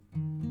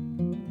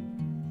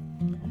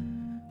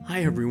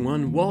Hi,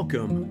 everyone.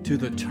 Welcome to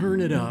the Turn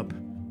It Up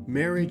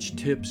Marriage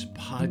Tips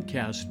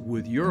Podcast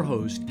with your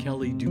host,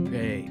 Kelly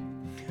Dupay.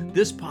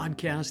 This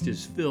podcast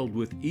is filled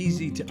with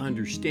easy to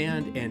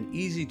understand and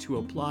easy to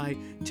apply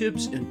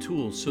tips and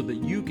tools so that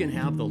you can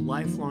have the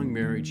lifelong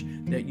marriage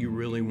that you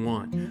really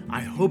want.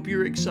 I hope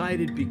you're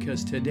excited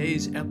because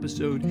today's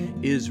episode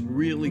is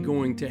really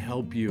going to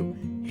help you.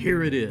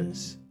 Here it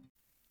is.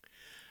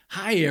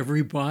 Hi,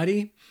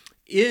 everybody.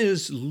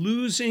 Is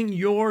losing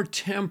your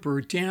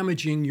temper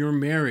damaging your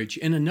marriage?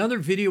 In another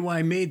video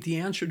I made, the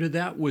answer to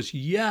that was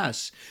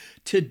yes.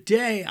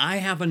 Today, I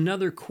have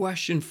another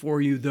question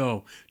for you,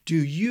 though. Do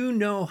you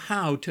know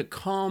how to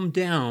calm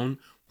down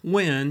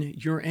when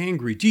you're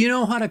angry? Do you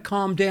know how to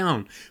calm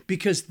down?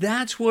 Because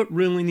that's what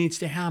really needs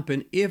to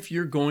happen if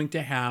you're going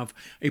to have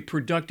a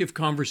productive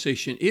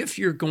conversation, if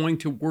you're going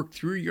to work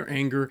through your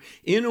anger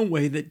in a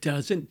way that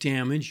doesn't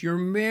damage your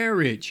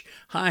marriage.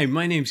 Hi,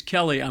 my name's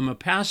Kelly. I'm a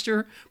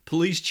pastor,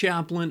 police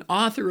chaplain,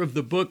 author of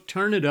the book,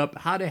 Turn It Up,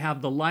 How to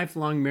Have the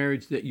Lifelong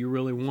Marriage That You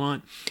Really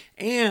Want.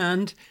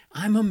 And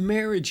I'm a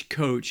marriage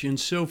coach. And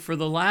so for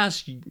the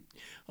last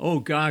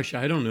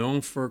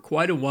for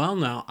quite a while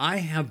now, I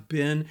have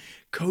been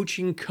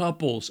coaching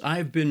couples.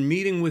 I've been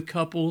meeting with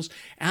couples,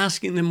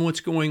 asking them what's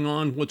going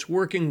on, what's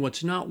working,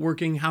 what's not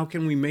working, how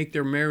can we make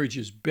their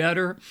marriages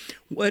better,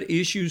 what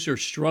issues or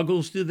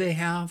struggles do they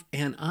have,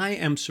 and I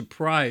am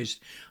surprised,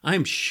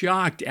 I'm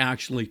shocked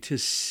actually to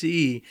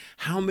see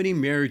how many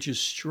marriages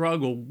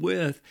struggle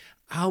with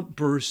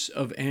outbursts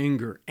of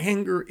anger.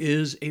 Anger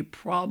is a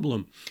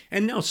problem.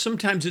 And now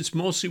sometimes it's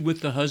mostly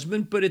with the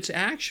husband, but it's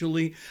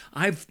actually,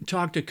 I've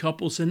talked to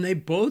couples and they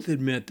both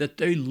admit that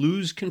they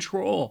lose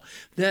control,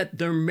 that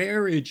their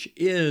marriage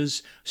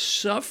is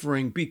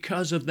suffering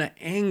because of the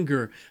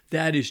anger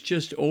that is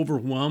just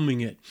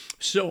overwhelming it.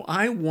 So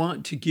I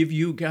want to give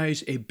you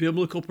guys a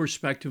biblical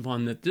perspective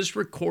on that. This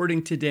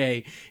recording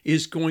today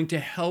is going to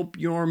help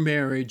your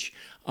marriage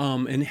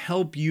and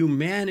help you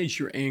manage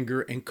your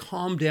anger and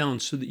calm down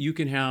so that you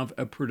can have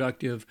a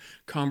productive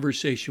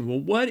conversation. Well,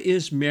 what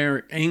is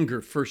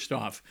anger, first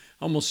off?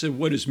 I almost said,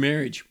 what is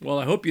marriage? Well,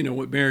 I hope you know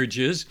what marriage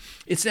is.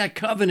 It's that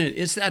covenant.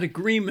 It's that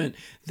agreement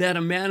that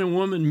a man and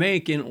woman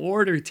make in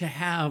order to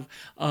have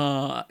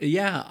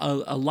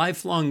a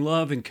lifelong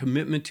love and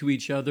commitment to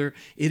each other.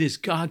 It is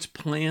God's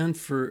plan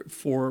for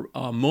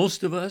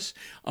most of us,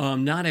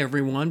 not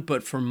everyone,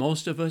 but for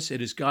most of us,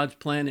 it is God's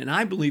plan. And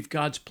I believe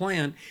God's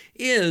plan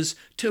is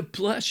to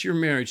bless your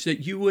marriage,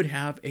 that you would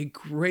have a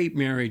great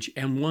marriage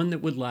and one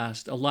that would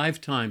last a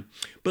lifetime.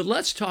 But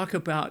let's talk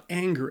about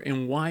anger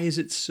and why is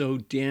it so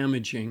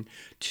damaging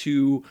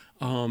to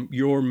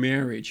your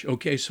marriage.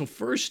 Okay, so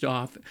first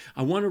off,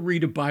 I want to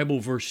read a Bible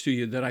verse to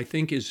you that I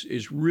think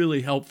is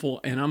really helpful,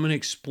 and I'm going to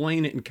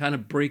explain it and kind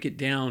of break it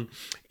down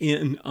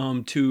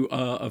to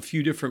a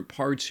few different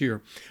parts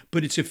here.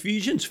 But it's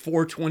Ephesians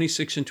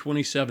 4:26 and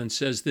 27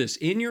 says this: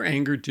 "In your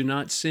anger, do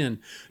not sin.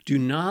 Do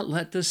not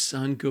let the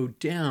sun go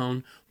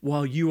down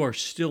while you are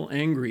still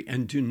angry,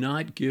 and do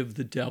not give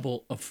the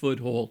devil a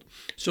foothold."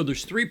 So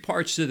there's three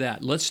parts to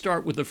that. Let's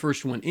start with the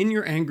first one. In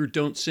your anger,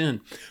 don't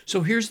sin.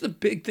 So here's the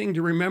big thing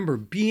to remember.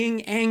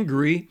 Being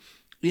angry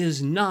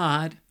is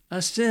not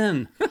a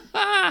sin.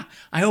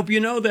 I hope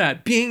you know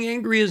that. Being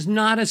angry is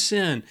not a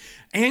sin.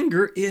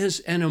 Anger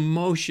is an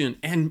emotion,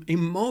 and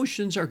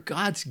emotions are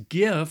God's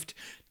gift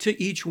to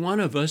each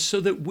one of us so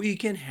that we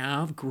can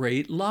have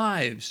great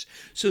lives,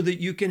 so that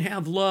you can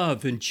have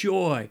love and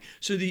joy,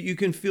 so that you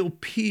can feel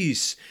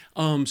peace,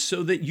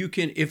 so that you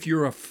can, if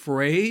you're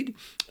afraid,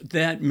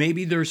 that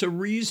maybe there's a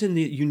reason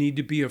that you need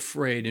to be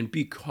afraid and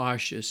be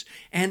cautious.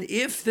 And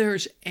if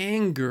there's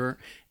anger,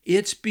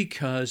 it's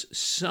because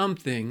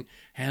something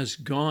has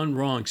gone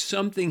wrong.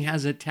 Something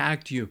has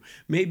attacked you.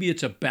 Maybe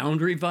it's a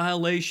boundary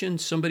violation.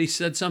 Somebody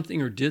said something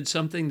or did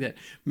something that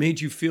made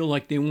you feel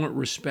like they weren't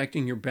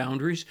respecting your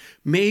boundaries.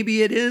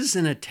 Maybe it is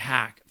an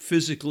attack,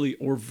 physically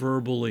or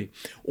verbally.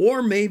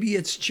 Or maybe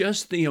it's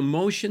just the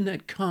emotion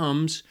that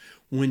comes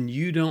when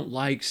you don't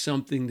like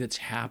something that's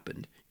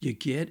happened. You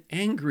get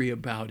angry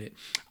about it.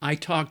 I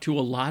talk to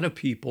a lot of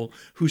people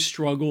who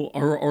struggle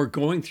or are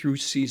going through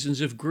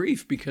seasons of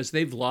grief because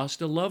they've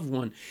lost a loved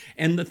one.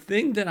 And the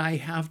thing that I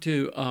have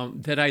to,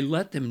 that I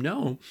let them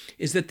know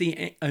is that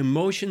the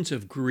emotions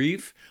of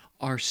grief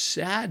are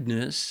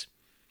sadness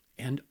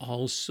and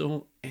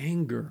also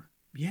anger.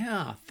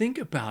 Yeah, think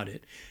about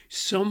it.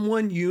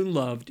 Someone you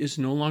loved is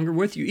no longer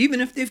with you,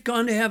 even if they've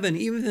gone to heaven,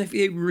 even if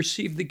they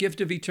received the gift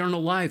of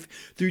eternal life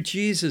through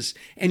Jesus,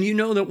 and you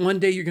know that one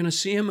day you're going to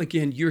see him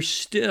again, you're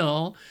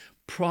still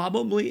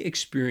probably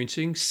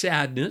experiencing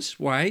sadness,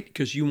 right?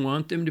 Because you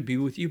want them to be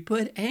with you,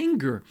 but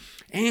anger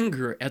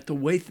at the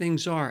way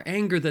things are,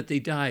 anger that they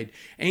died,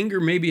 anger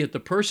maybe at the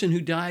person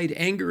who died,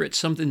 anger at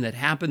something that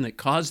happened that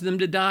caused them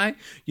to die.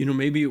 You know,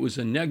 maybe it was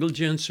a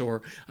negligence,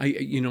 or I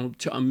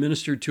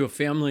ministered to a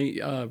family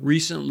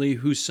recently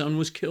whose son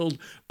was killed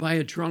by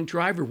a drunk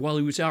driver while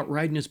he was out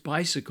riding his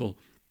bicycle.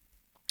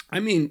 I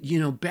mean,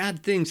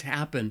 bad things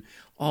happen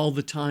all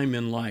the time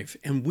in life,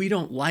 and we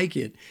don't like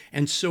it,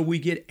 and so we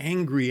get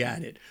angry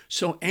at it.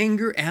 So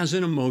anger as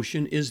an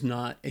emotion is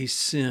not a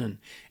sin.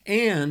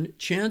 And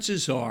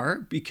chances are,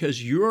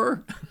 because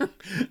you're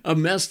a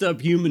messed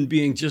up human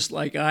being just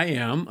like I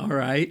am, all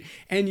right,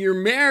 and you're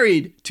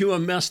married to a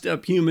messed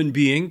up human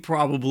being,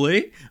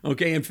 probably,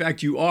 okay, in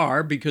fact, you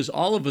are, because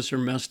all of us are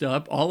messed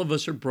up, all of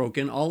us are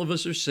broken, all of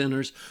us are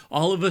sinners,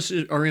 all of us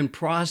are in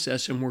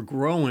process and we're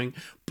growing.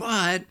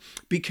 But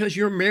because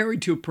you're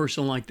married to a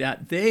person like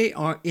that, they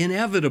are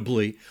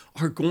inevitably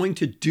are going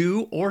to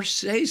do or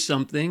say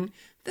something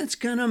that's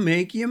going to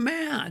make you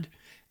mad.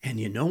 And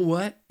you know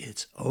what?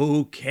 It's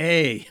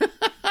okay.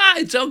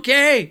 It's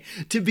okay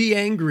to be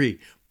angry,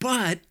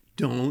 but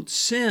don't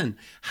sin.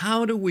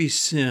 How do we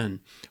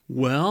sin?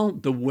 Well,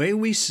 the way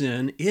we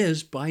sin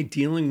is by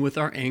dealing with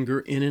our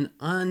anger in an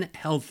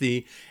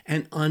unhealthy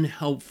and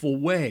unhelpful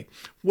way.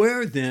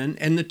 Where then,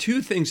 and the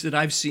two things that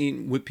I've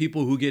seen with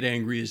people who get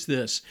angry is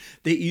this: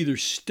 they either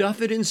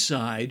stuff it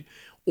inside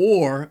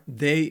or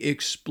they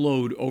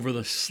explode over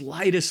the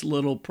slightest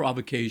little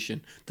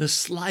provocation, the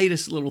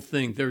slightest little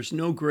thing. There's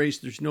no grace,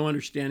 there's no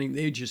understanding.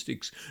 They just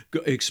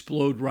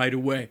explode right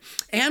away.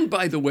 And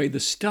by the way, the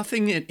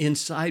stuffing it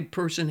inside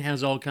person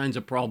has all kinds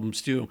of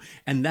problems too.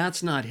 And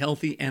that's not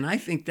healthy. And I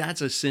think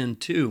that's a sin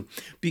too,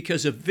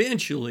 because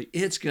eventually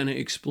it's going to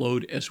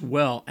explode as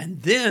well.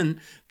 And then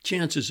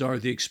chances are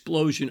the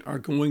explosion are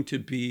going to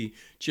be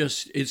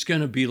it's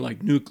going to be like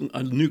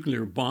a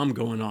nuclear bomb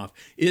going off.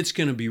 It's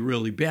going to be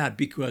really bad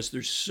because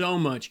there's so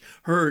much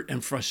hurt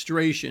and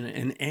frustration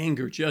and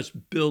anger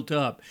just built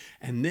up.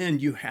 And then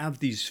you have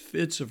these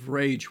fits of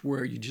rage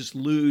where you just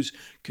lose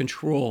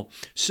control.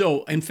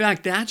 So, in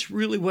fact, that's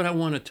really what I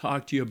want to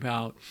talk to you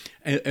about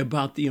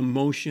the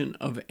emotion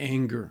of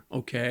anger,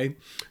 okay?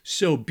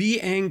 So be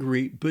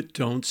angry, but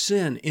don't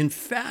sin. In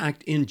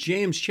fact, in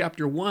James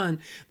chapter 1,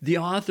 the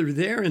author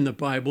there in the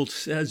Bible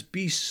says,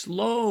 be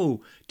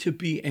slow to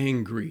be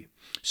angry.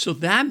 So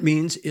that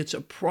means it's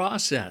a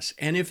process.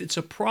 And if it's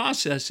a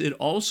process, it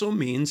also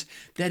means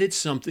that it's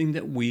something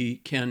that we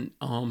can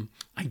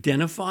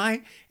identify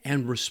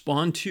and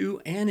respond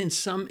to, and in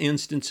some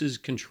instances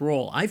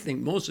control. I think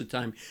most of the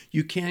time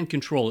you can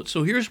control it.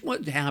 So here's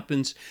what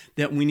happens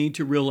that we need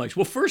to realize.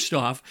 Well, first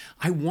off,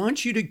 I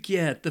want you to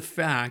get the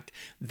fact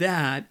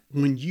that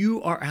when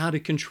you are out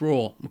of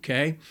control,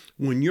 okay,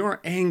 when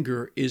your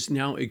anger is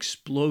now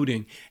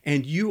exploding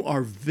and you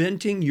are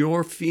venting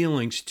your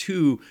feelings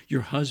to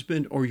your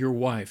husband or your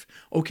wife,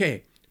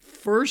 okay,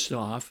 first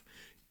off,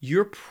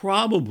 you're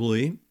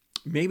probably,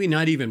 maybe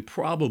not even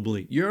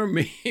probably,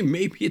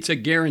 maybe it's a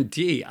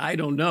guarantee, I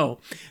don't know,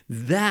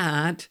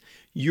 that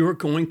you're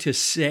going to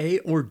say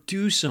or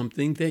do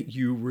something that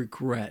you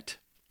regret.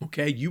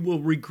 Okay, you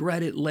will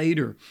regret it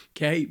later,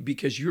 okay,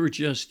 because you're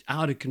just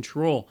out of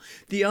control.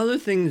 The other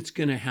thing that's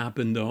going to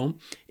happen, though,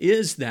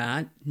 is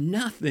that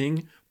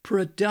nothing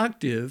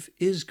productive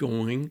is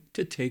going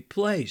to take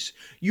place.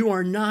 You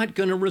are not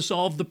going to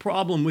resolve the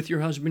problem with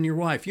your husband, your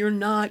wife. You're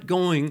not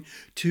going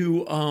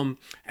to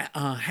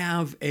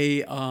have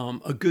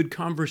a good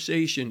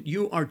conversation.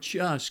 You are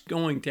just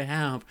going to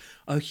have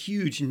a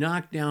huge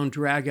knockdown,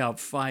 drag-out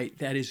fight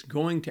that is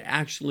going to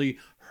actually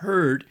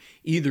hurt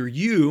either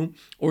you,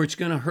 or it's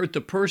going to hurt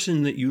the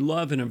person that you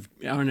love and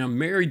are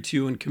married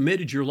to and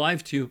committed your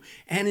life to,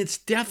 and it's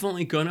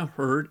definitely going to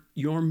hurt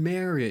your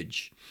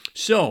marriage.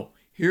 So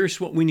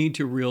here's what we need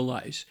to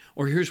realize,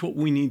 or here's what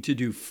we need to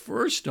do.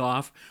 First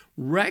off,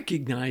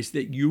 recognize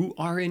that you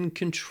are in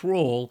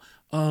control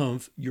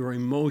of your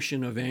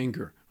emotion of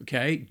anger,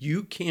 okay?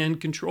 You can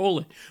control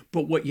it.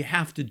 But what you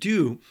have to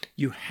do,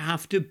 you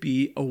have to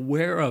be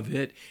aware of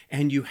it,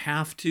 and you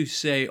have to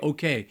say,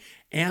 okay,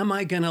 am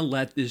I going to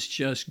let this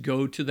just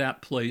go to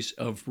that place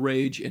of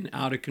rage and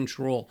out of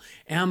control?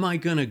 Am I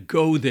going to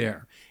go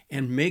there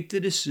and make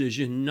the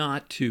decision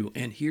not to?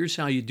 And here's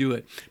how you do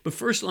it. But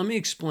first, let me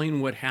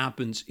explain what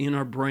happens in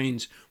our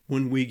brains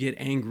when we get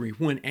angry.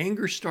 When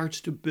anger starts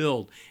to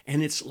build,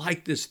 and it's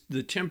like this,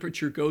 the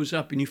temperature goes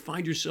up and you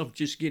find yourself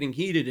just getting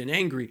heated and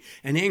angry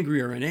and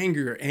angrier and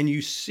angrier, and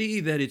you see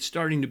that it's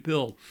starting to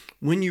build.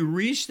 When you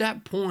reach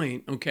that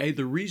point, okay,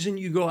 the reason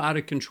you go out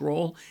of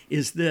control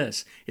is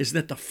this, is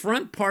that the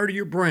front part of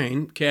your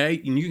brain,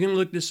 okay, and you can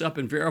look this up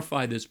and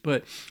verify this,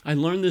 but I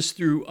learned this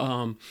through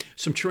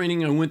some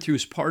training I went through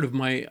as part of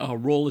my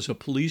role as a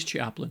police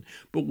chaplain.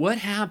 But what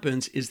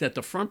happens is that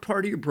the front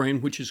part of your brain,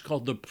 which is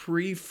called the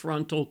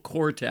prefrontal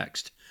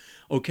cortex,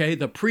 okay,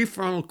 the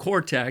prefrontal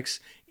cortex,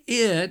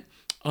 it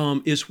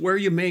is where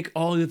you make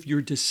all of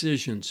your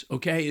decisions,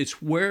 okay?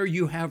 It's where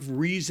you have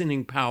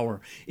reasoning power.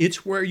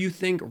 It's where you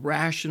think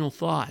rational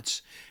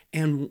thoughts.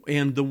 And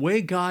the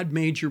way God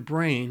made your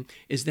brain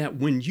is that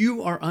when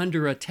you are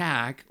under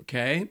attack,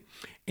 okay,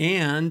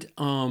 and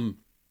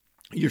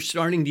you're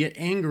starting to get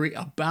angry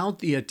about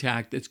the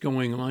attack that's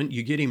going on.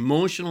 You get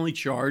emotionally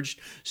charged.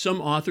 Some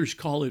authors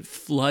call it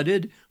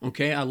flooded.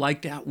 Okay, I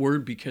like that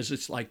word because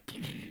it's like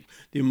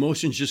the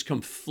emotions just come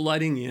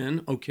flooding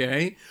in.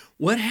 Okay,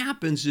 what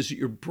happens is that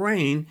your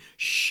brain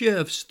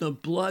shifts the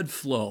blood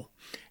flow.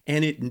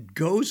 and it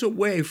goes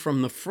away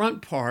from the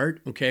front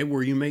part, okay,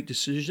 where you make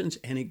decisions,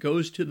 and it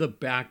goes to the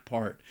back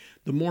part,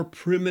 the more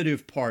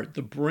primitive part,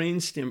 the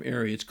brainstem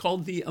area. It's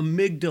called the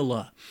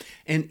amygdala.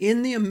 And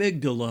in the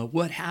amygdala,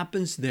 what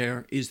happens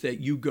there is that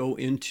you go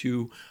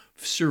into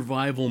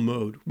survival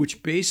mode,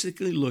 which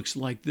basically looks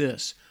like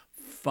this: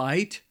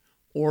 fight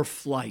or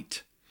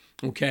flight.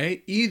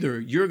 Okay, either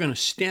you're going to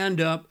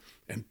stand up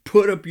and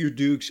put up your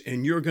dukes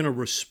and you're going to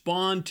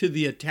respond to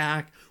the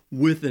attack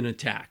with an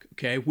attack,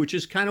 okay, which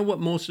is kind of what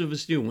most of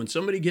us do. When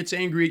somebody gets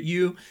angry at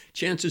you,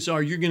 chances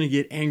are you're going to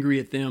get angry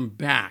at them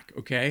back,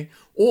 okay?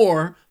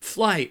 Or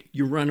flight,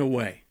 you run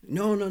away.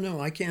 No,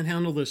 I can't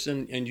handle this,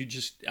 and you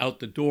just out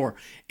the door.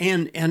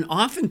 And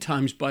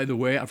oftentimes, by the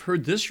way, I've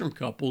heard this from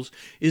couples,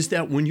 is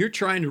that when you're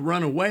trying to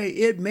run away,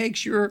 it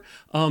makes your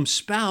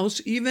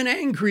spouse even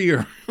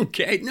angrier,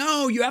 okay?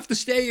 No, you have to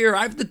stay here.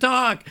 I have to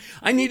talk.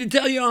 I need to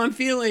tell you how I'm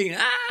feeling.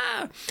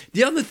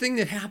 The other thing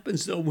that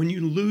happens, though, when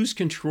you lose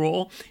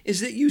control is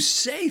that you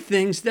say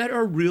things that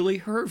are really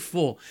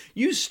hurtful.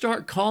 You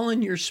start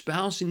calling your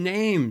spouse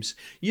names.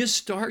 You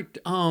start,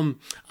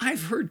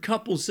 I've heard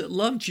couples that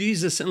love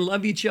Jesus and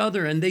love each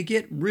other, and they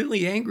get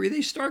really angry.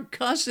 They start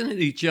cussing at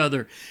each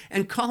other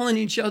and calling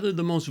each other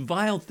the most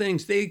vile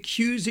things. They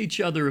accuse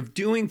each other of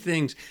doing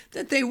things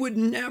that they would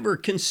never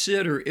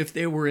consider if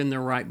they were in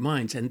their right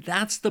minds. And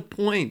that's the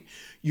point.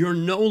 You're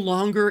no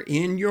longer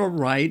in your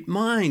right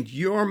mind.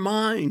 Your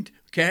mind,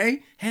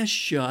 okay, has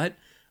shut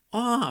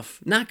off.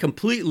 Not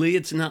completely.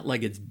 It's not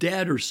like it's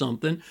dead or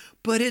something,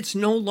 but it's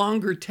no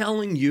longer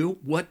telling you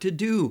what to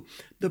do.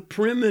 The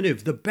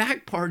primitive, the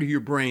back part of your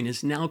brain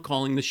is now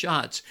calling the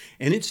shots,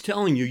 and it's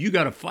telling you, you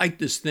got to fight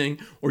this thing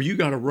or you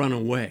got to run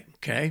away.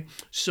 Okay.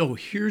 So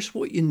here's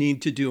what you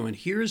need to do. And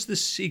here's the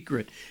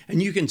secret.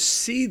 And you can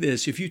see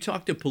this if you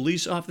talk to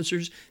police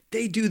officers.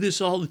 They do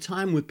this all the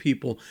time with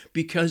people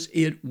because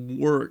it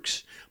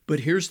works.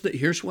 But here's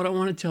what I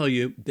want to tell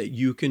you that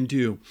you can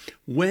do.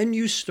 When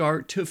you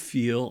start to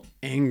feel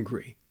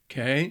angry,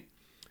 okay,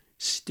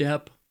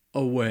 step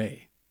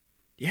away.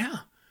 Yeah.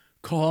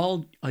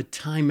 Call a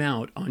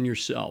timeout on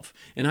yourself.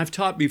 And I've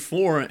taught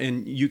before,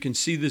 and you can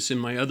see this in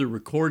my other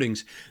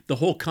recordings, the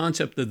whole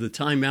concept of the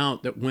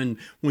timeout, that when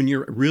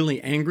you're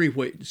really angry,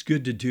 what's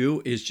good to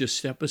do is just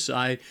step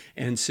aside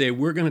and say,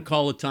 we're going to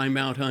call a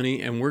timeout,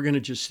 honey, and we're going to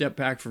just step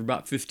back for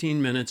about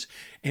 15 minutes,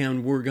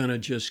 and we're going to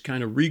just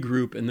kind of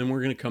regroup, and then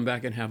we're going to come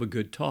back and have a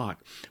good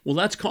talk. Well,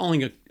 that's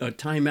calling a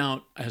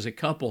timeout as a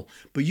couple,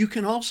 but you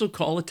can also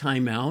call a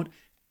timeout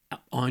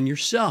on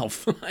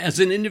yourself as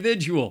an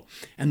individual.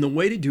 And the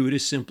way to do it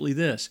is simply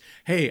this.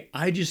 Hey,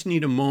 I just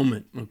need a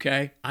moment,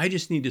 okay? I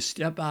just need to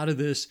step out of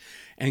this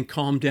and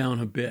calm down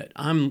a bit.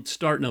 I'm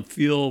starting to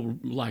feel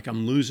like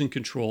I'm losing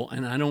control,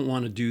 and I don't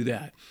want to do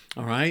that,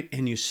 all right?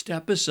 And you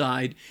step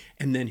aside,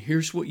 and then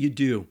here's what you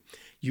do.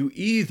 You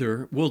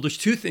either, well, there's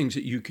two things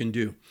that you can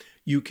do.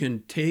 You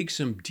can take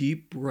some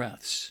deep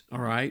breaths, all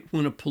right?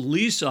 When a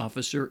police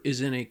officer is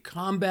in a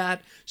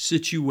combat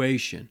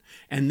situation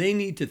and they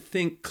need to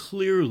think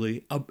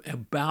clearly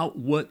about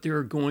what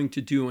they're going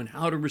to do and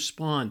how to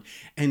respond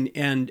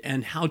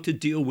and how to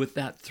deal with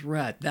that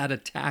threat, that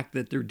attack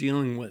that they're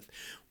dealing with,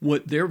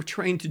 what they're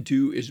trained to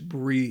do is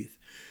breathe.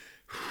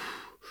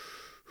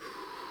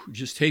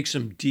 Just take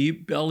some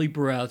deep belly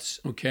breaths,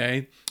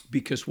 okay?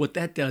 Because what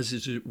that does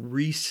is it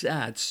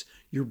resets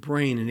your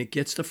brain, and it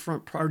gets the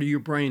front part of your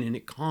brain, and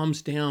it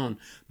calms down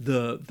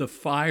the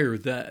fire,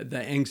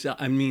 the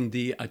anxiety,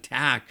 the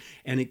attack,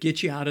 and it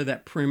gets you out of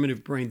that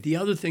primitive brain. The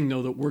other thing,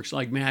 though, that works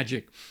like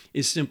magic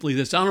is simply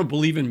this. I don't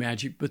believe in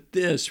magic, but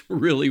this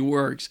really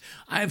works.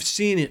 I've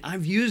seen it.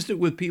 I've used it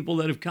with people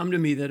that have come to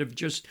me that have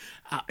just,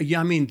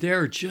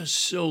 they're just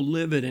so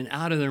livid and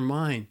out of their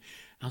mind.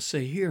 I'll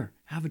say, here,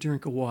 have a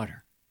drink of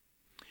water.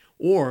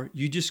 Or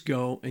you just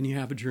go and you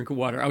have a drink of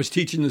water. I was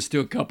teaching this to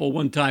a couple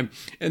one time,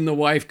 and the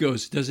wife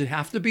goes, does it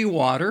have to be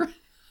water?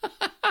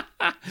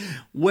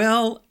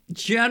 Well,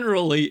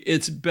 generally,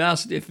 it's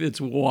best if it's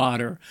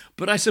water.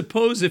 But I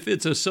suppose if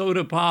it's a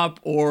soda pop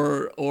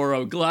or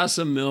a glass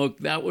of milk,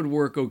 that would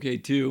work okay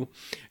too.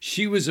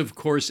 She was, of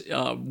course,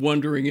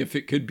 wondering if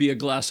it could be a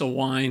glass of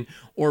wine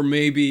or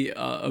maybe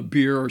a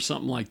beer or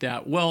something like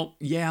that. Well,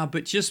 yeah,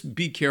 but just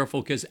be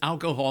careful because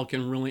alcohol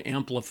can really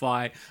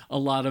amplify a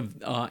lot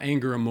of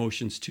anger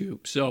emotions too.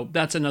 So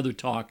that's another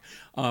talk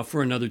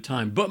for another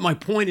time. But my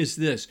point is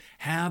this: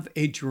 have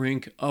a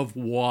drink of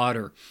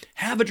water.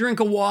 Have a drink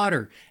of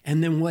water.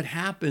 And then what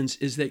happens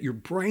is that your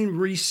brain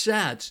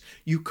resets,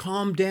 you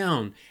calm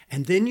down,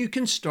 and then you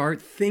can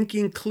start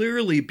thinking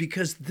clearly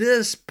because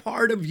this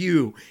part of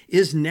you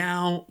is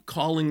now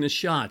calling the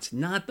shots,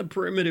 not the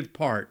primitive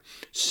part.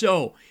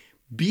 So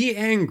be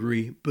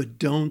angry, but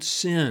don't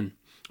sin.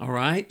 All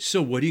right.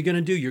 So what are you going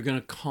to do? You're going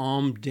to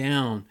calm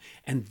down.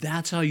 And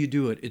that's how you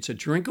do it. It's a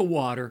drink of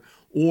water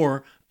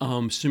or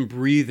some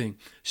breathing.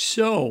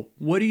 So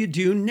what do you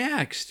do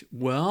next?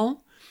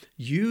 Well,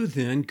 you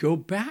then go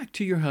back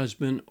to your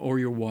husband or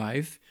your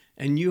wife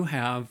and you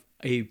have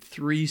a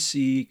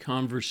 3C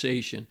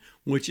conversation,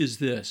 which is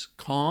this: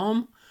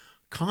 calm,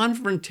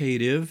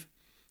 confrontative,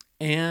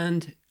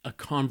 and a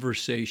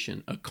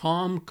conversation, a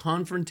calm,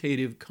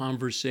 confrontative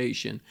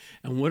conversation.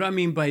 And what I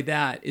mean by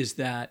that is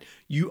that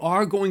you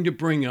are going to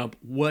bring up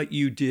what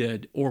you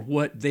did or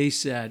what they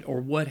said or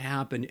what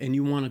happened, and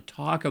you want to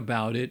talk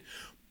about it,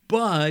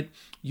 but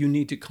you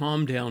need to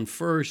calm down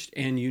first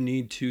and you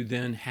need to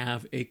then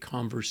have a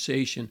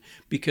conversation,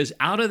 because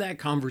out of that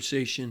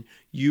conversation,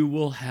 you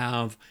will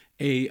have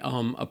a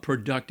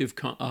productive,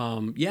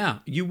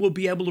 you will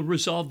be able to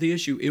resolve the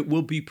issue. It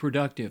will be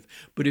productive.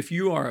 But if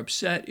you are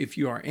upset, if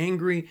you are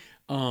angry,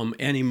 and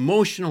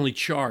emotionally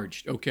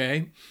charged,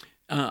 okay?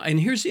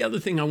 And here's the other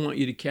thing I want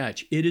you to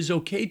catch. It is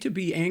okay to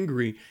be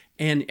angry,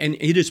 and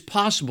it is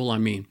possible,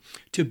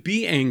 to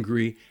be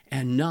angry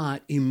and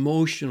not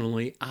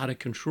emotionally out of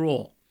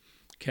control,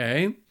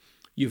 okay?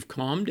 You've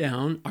calmed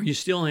down. Are you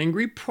still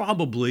angry?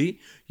 Probably.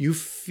 You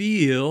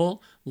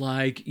feel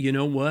like, you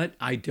know what?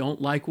 I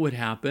don't like what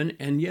happened.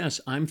 And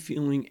yes, I'm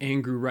feeling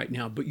angry right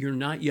now, but you're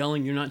not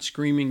yelling, you're not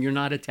screaming, you're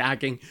not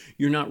attacking,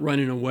 you're not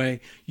running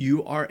away.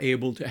 You are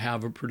able to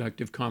have a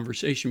productive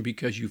conversation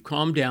because you've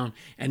calmed down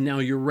and now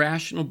your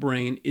rational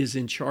brain is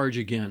in charge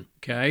again,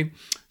 okay?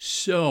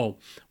 So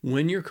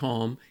when you're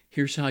calm,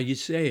 here's how you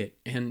say it.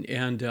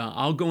 And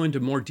I'll go into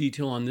more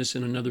detail on this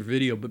in another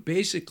video, but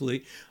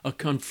basically a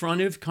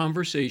confrontive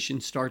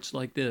conversation starts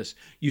like this.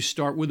 You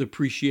start with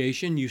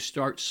appreciation, you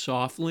start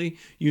softly,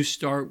 you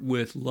start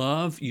with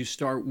love, you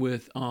start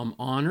with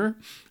honor,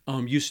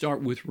 you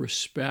start with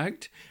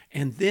respect,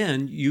 and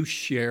then you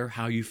share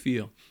how you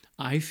feel.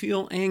 I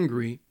feel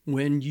angry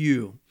when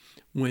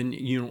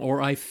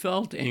or I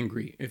felt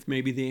angry, if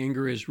maybe the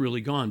anger is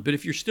really gone. But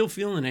if you're still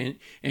feeling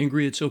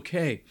angry, it's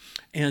okay.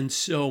 And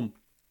so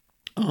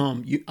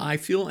I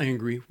feel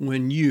angry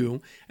when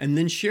you, and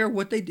then share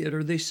what they did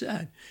or they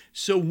said.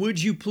 So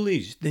would you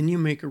please? Then you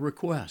make a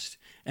request.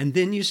 And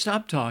then you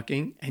stop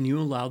talking and you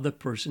allow the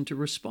person to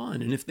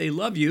respond. And if they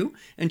love you,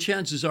 and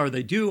chances are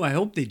they do, I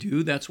hope they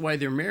do, that's why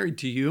they're married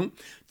to you,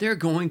 they're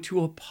going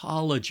to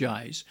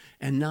apologize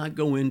and not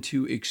go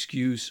into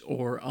excuse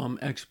or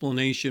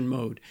explanation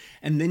mode.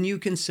 And then you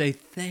can say,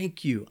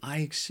 thank you, I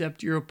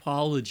accept your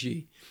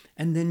apology.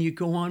 And then you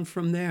go on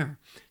from there.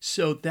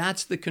 So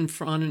that's the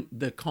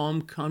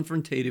calm,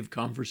 confrontative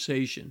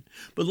conversation.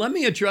 But let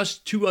me address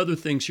two other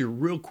things here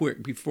real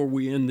quick before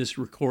we end this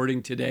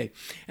recording today.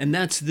 And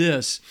that's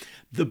this.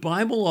 The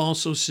Bible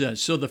also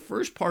says, so the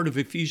first part of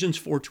Ephesians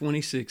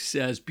 4:26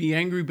 says, be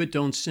angry but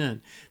don't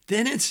sin.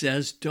 Then it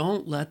says,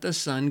 don't let the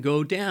sun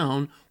go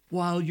down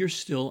while you're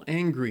still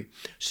angry.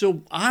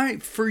 So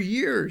for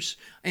years,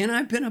 and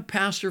I've been a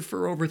pastor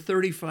for over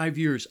 35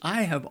 years,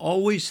 I have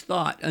always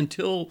thought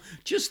until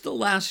just the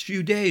last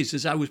few days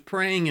as I was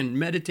praying and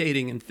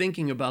meditating and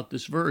thinking about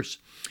this verse,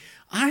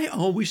 I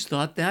always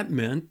thought that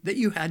meant that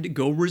you had to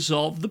go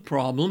resolve the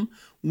problem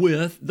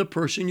with the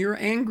person you're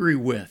angry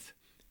with.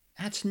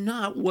 That's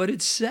not what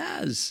it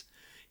says.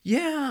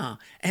 Yeah.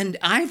 And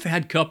I've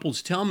had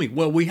couples tell me,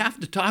 well, we have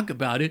to talk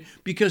about it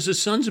because the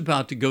sun's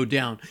about to go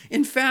down.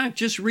 In fact,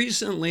 just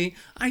recently,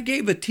 I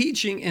gave a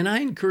teaching and I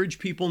encourage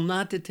people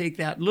not to take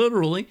that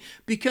literally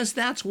because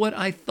that's what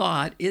I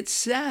thought it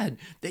said,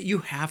 that you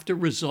have to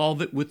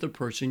resolve it with the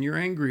person you're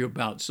angry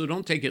about. So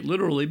don't take it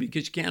literally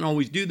because you can't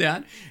always do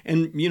that.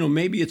 And,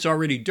 maybe it's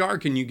already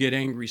dark and you get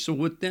angry. So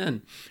what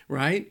then,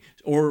 right?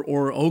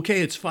 Or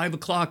okay, it's 5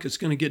 o'clock. It's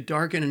going to get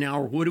dark in an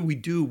hour. What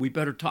do? We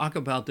better talk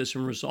about this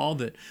and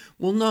resolve it.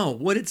 Well, no,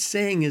 what it's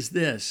saying is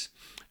this.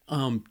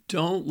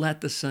 Don't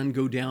let the sun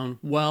go down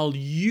while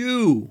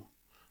you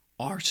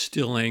are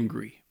still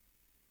angry.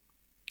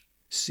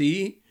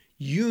 See,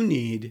 you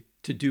need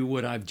to do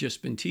what I've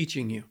just been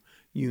teaching you.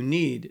 You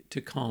need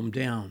to calm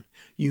down.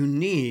 You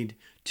need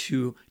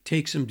to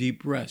take some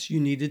deep breaths. You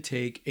need to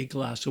take a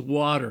glass of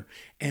water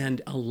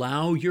and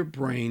allow your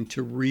brain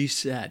to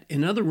reset.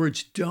 In other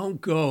words, don't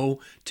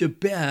go to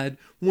bed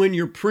when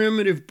your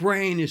primitive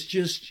brain is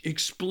just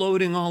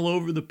exploding all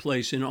over the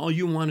place and all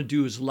you want to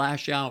do is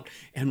lash out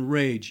and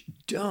rage.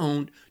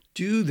 Don't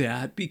do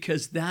that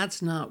because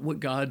that's not what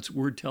God's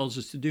word tells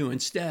us to do.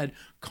 Instead,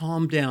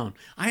 calm down.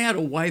 I had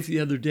a wife the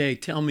other day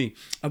tell me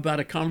about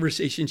a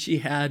conversation she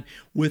had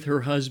with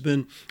her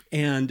husband,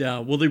 and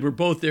they were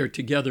both there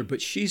together,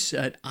 but she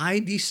said, I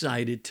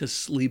decided to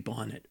sleep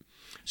on it.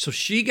 So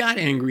she got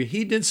angry.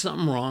 He did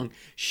something wrong.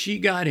 She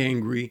got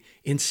angry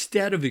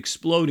instead of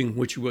exploding,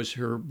 which was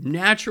her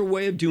natural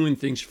way of doing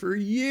things for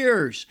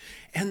years.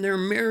 And their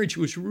marriage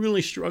was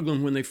really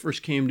struggling when they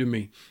first came to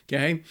me,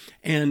 okay?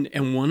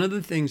 And one of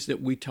the things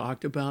that we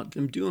talked about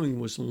them doing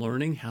was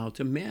learning how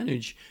to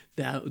manage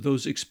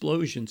those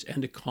explosions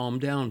and to calm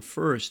down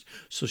first.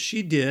 So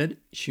she did.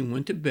 She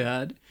went to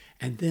bed.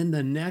 And then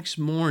the next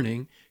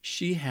morning,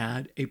 she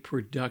had a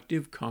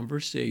productive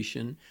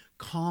conversation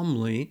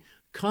calmly,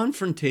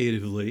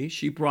 confrontatively.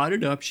 She brought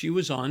it up. She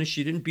was honest.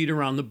 She didn't beat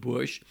around the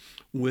bush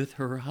with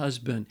her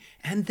husband.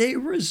 And they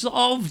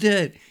resolved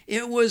it.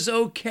 It was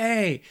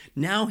okay.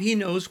 Now he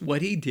knows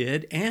what he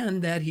did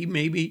and that he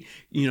maybe,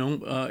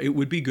 it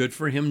would be good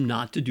for him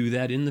not to do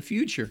that in the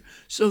future.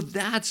 So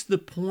that's the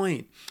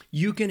point.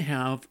 You can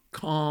have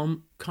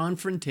calm,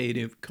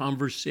 confrontative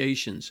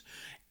conversations.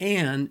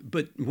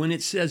 But when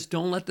it says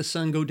don't let the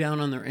sun go down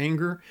on their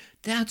anger,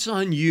 that's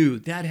on you.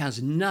 That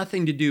has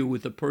nothing to do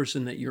with the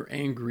person that you're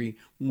angry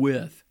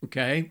with,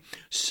 okay?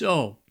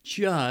 So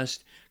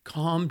just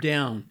calm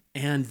down.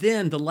 And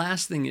then the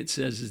last thing it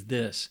says is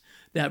this,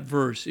 that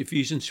verse,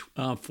 Ephesians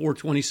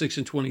 4:26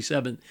 and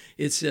 27,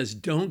 it says,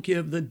 don't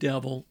give the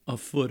devil a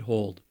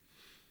foothold.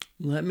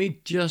 Let me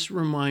just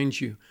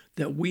remind you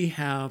that we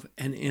have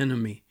an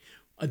enemy,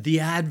 the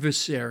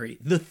adversary,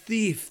 the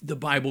thief, the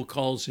Bible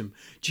calls him.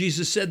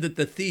 Jesus said that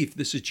the thief,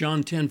 this is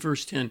John 10,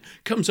 verse 10,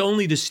 comes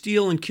only to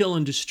steal and kill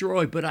and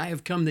destroy, but I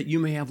have come that you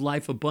may have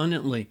life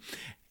abundantly.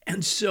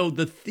 And so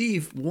the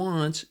thief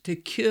wants to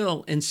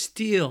kill and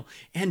steal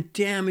and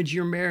damage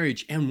your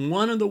marriage. And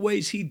one of the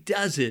ways he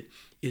does it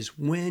is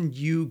when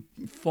you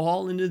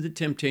fall into the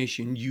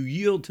temptation, you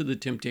yield to the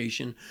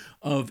temptation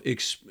of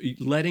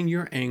letting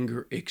your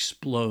anger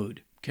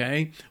explode.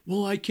 Okay?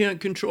 Well, I can't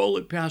control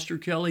it, Pastor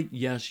Kelly.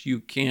 Yes, you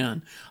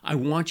can. I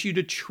want you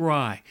to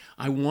try.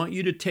 I want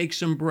you to take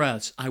some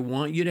breaths. I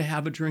want you to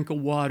have a drink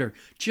of water.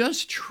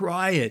 Just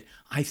try it.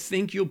 I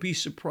think you'll be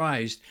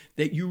surprised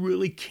that you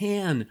really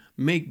can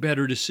make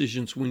better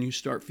decisions when you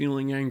start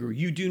feeling angry.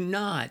 You do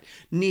not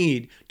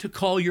need to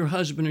call your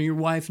husband or your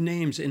wife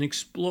names and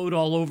explode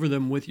all over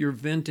them with your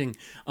venting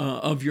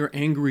of your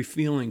angry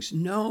feelings.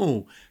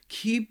 No,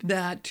 keep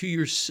that to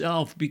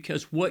yourself,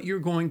 because what you're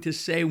going to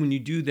say when you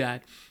do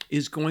that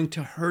is going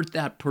to hurt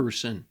that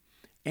person.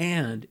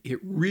 And it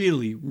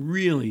really,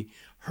 really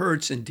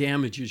hurts and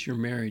damages your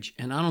marriage.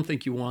 And I don't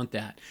think you want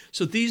that.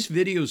 So these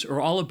videos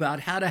are all about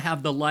how to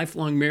have the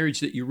lifelong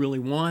marriage that you really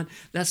want.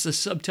 That's the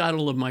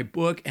subtitle of my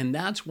book. And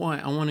that's why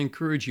I want to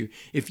encourage you.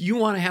 If you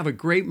want to have a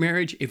great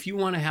marriage, if you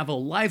want to have a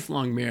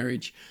lifelong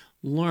marriage,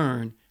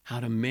 learn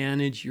how to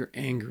manage your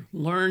anger.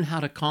 Learn how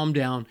to calm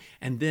down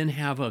and then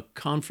have a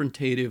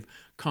confrontative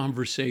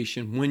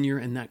conversation when you're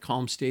in that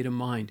calm state of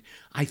mind.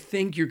 I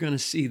think you're going to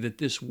see that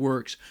this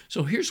works.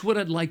 So here's what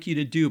I'd like you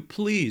to do.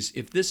 Please,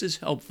 if this is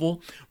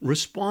helpful,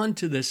 respond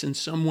to this in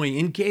some way.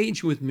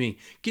 Engage with me.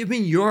 Give me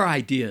your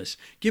ideas.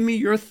 Give me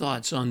your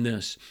thoughts on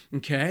this,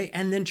 okay?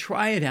 And then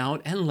try it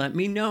out and let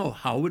me know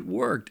how it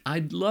worked.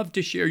 I'd love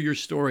to share your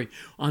story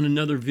on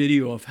another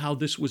video of how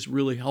this was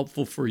really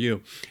helpful for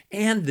you.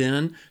 And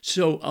then,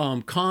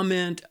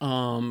 comment,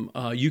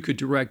 you could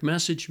direct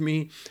message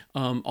me,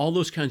 all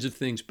those kinds of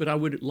things. But I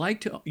would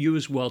like you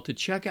as well to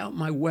check out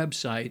my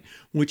website,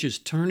 which is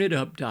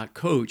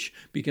turnitup.coach,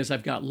 because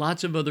I've got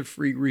lots of other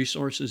free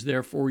resources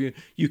there for you.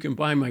 You can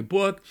buy my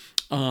book,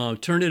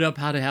 Turn It Up,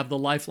 How to Have the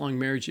Lifelong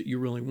Marriage That You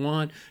Really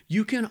Want.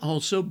 You can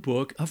also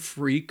book a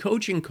free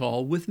coaching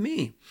call with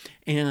me.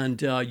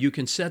 And you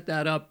can set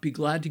that up. Be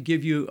glad to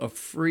give you a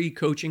free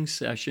coaching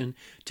session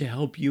to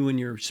help you and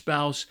your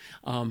spouse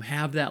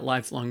have that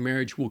lifelong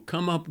marriage. We'll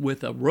come up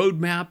with a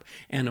roadmap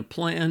and a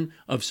plan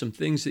of some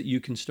things that you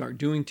can start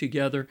doing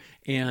together.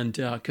 And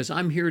because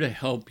I'm here to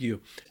help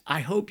you. I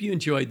hope you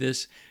enjoyed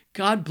this.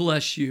 God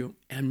bless you,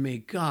 and may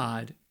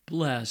God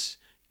bless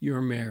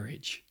your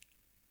marriage.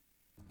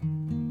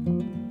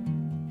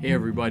 Hey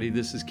everybody,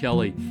 this is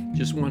Kelly.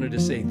 Just wanted to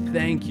say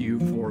thank you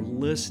for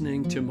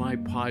listening to my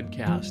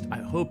podcast. I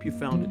hope you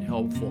found it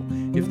helpful.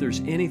 If there's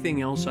anything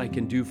else I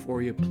can do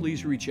for you,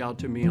 please reach out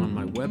to me on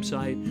my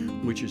website,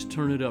 which is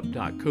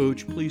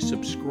turnitup.coach. Please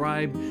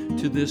subscribe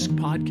to this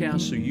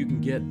podcast so you can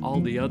get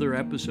all the other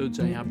episodes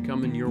I have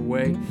coming your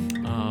way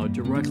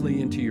directly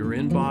into your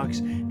inbox.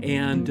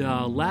 And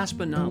last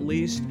but not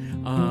least,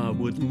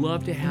 would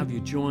love to have you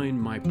join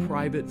my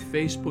private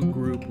Facebook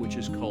group, which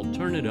is called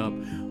Turn It Up,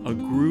 a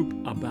group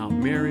about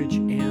marriage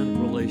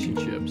and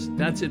relationships.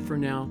 That's it for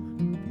now.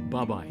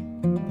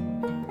 Bye-bye.